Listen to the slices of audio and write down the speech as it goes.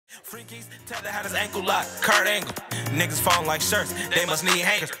Freakies, tell her how this ankle lock, card angle. Niggas falling like shirts, they must need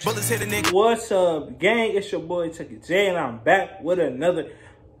hangers. Bullets hit a nigga. What's up, gang? It's your boy Chucky J, and I'm back with another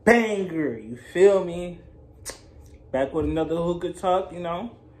banger. You feel me? Back with another hookah talk, you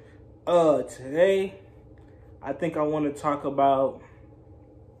know. Today, I think I want to talk about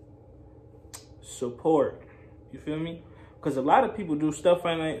support. You feel me? Because a lot of people do stuff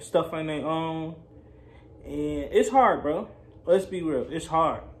on their own, and it's hard, bro. Let's be real. It's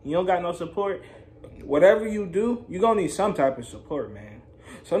hard. You don't got no support. Whatever you do, you're going to need some type of support, man.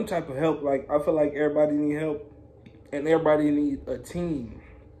 Some type of help. Like, I feel like everybody need help, and everybody need a team.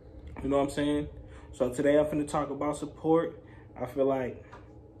 You know what I'm saying? So today I'm finna talk about support. I feel like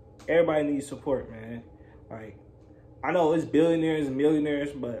everybody needs support, man. Like, I know it's billionaires and millionaires,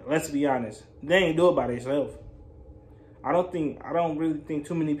 but let's be honest. They ain't do it by themselves. I don't really think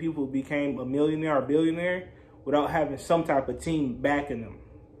too many people became a millionaire or billionaire without having some type of team backing them.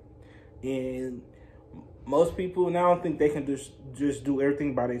 And most people now think they can just do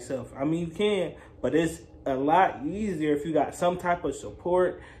everything by themselves. I mean, you can, but it's a lot easier if you got some type of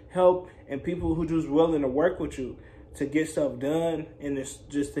support, help, and people who just willing to work with you to get stuff done, and it's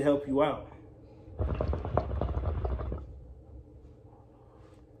just to help you out.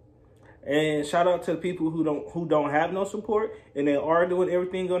 And shout out to the people who don't have no support, and they are doing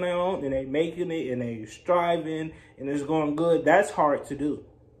everything on their own, and they making it, and they striving, and it's going good. That's hard to do.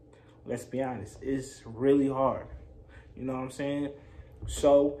 Let's be honest. It's really hard. You know what I'm saying?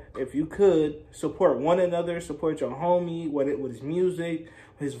 So if you could support one another, support your homie with his music,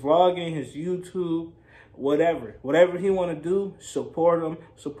 his vlogging, his YouTube, whatever he want to do, support him,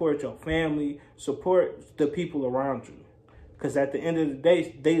 support your family, support the people around you. Because at the end of the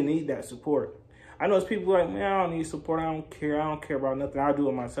day, they need that support. I know it's people like, man, I don't need support. I don't care about nothing. I'll do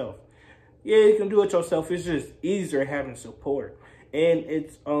it myself. Yeah, you can do it yourself. It's just easier having support. And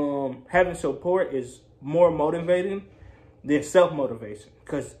it's having support is more motivating than self-motivation.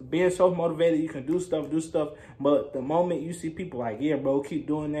 Because being self-motivated, you can do stuff. But the moment you see people like, yeah, bro, keep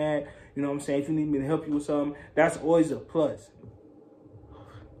doing that. You know what I'm saying? If you need me to help you with something, that's always a plus.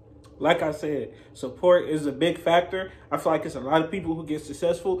 Like I said, support is a big factor. I feel like it's a lot of people who get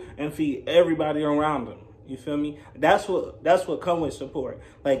successful and feed everybody around them. You feel me? That's what comes with support.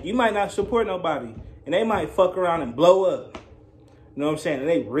 Like, you might not support nobody, and they might fuck around and blow up. You know what I'm saying? And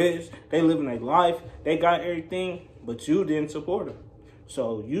they rich, they living their life, they got everything, but you didn't support them.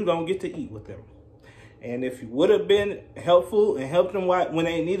 So you don't get to eat with them. And if you would have been helpful and helped them when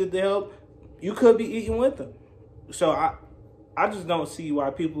they needed the help, you could be eating with them. So I just don't see why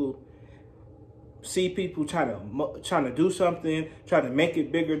people see people trying to do something, try to make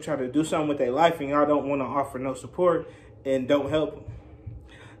it bigger, try to do something with their life, and y'all don't want to offer no support and don't help them.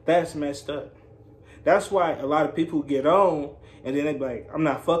 That's messed up. That's why a lot of people get on, and then they be like, I'm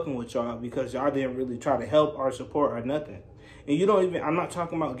not fucking with y'all because y'all didn't really try to help or support or nothing. And you don't even, I'm not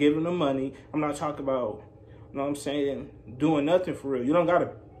talking about giving them money. I'm not talking about, you know what I'm saying, doing nothing for real. You don't got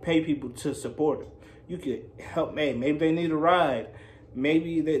to pay people to support them. You could help, hey, maybe they need a ride.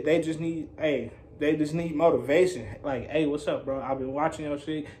 Maybe they just need, hey, they just need motivation. Like, hey, what's up, bro? I've been watching your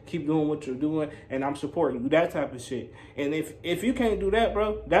shit. Keep doing what you're doing, and I'm supporting you. That type of shit. And if you can't do that,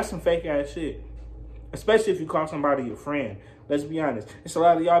 bro, that's some fake ass shit. Especially if you call somebody your friend. Let's be honest. It's a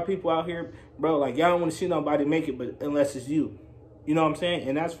lot of y'all people out here, bro, like, y'all don't want to see nobody make it, but unless it's you. You know what I'm saying?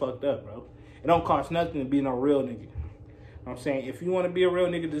 And that's fucked up, bro. It don't cost nothing to be no real nigga. You know what I'm saying? If you want to be a real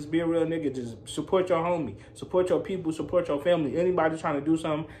nigga, just be a real nigga. Just support your homie. Support your people. Support your family. Anybody trying to do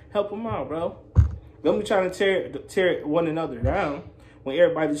something, help them out, bro. Don't be trying to tear one another down when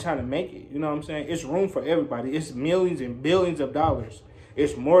everybody's trying to make it. You know what I'm saying? It's room for everybody. It's millions and billions of dollars.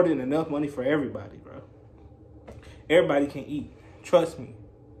 It's more than enough money for everybody, bro. Everybody can eat. Trust me.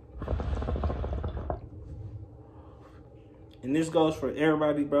 And this goes for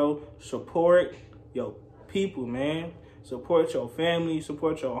everybody, bro. Support your people, man. Support your family.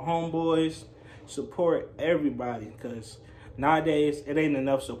 Support your homeboys. Support everybody, because nowadays it ain't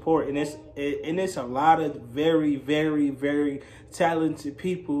enough support, and it's a lot of very, very, very talented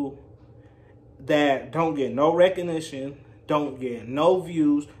people that don't get no recognition, don't get no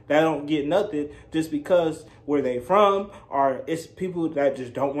views, that don't get nothing just because where they from, or it's people that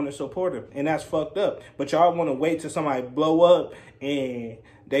just don't want to support them, and that's fucked up. But y'all want to wait till somebody blow up and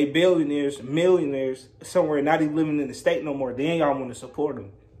they billionaires, millionaires somewhere, not even living in the state no more, then y'all want to support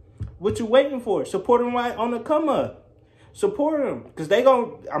them. What you waiting for? Support them right on the come up. Support them, because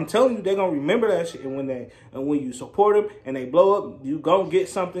I'm telling you, they're gonna remember that shit. And when you support them and they blow up, you gonna get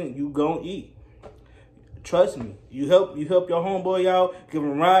something, you gonna eat. Trust me. You help your homeboy out, give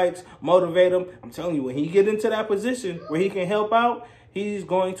him rides, motivate him. I'm telling you, when he get into that position where he can help out, he's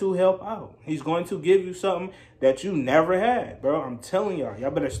going to help out. He's going to give you something that you never had, bro. I'm telling y'all.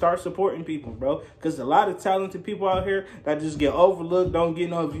 Y'all better start supporting people, bro. Because a lot of talented people out here that just get overlooked, don't get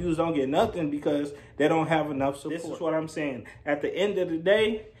no views, don't get nothing because they don't have enough support. This is what I'm saying. At the end of the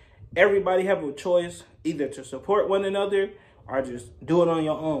day, everybody have a choice either to support one another or just do it on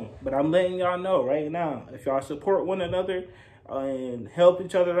your own. But I'm letting y'all know right now, if y'all support one another and help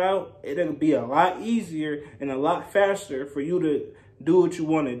each other out, it'll be a lot easier and a lot faster for you to do what you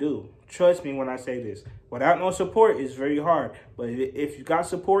want to do. Trust me when I say this. Without no support, it's very hard. But if you got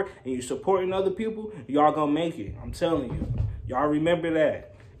support and you're supporting other people, y'all gonna make it. I'm telling you. Y'all remember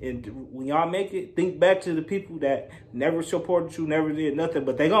that. And when y'all make it, think back to the people that never supported you, never did nothing,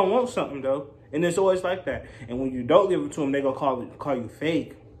 but they gonna want something though. And it's always like that. And when you don't give it to them, they gonna call you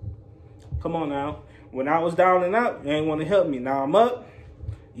fake. Come on now. When I was down and out, you ain't want to help me. Now I'm up.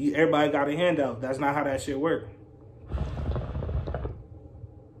 Everybody got a handout. That's not how that shit work.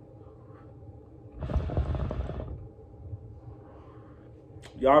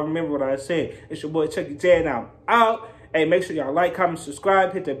 Y'all remember what I said. It's your boy Chucky J, and I'm out. Hey, make sure y'all like, comment,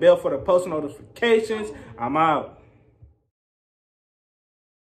 subscribe, hit the bell for the post notifications. I'm out.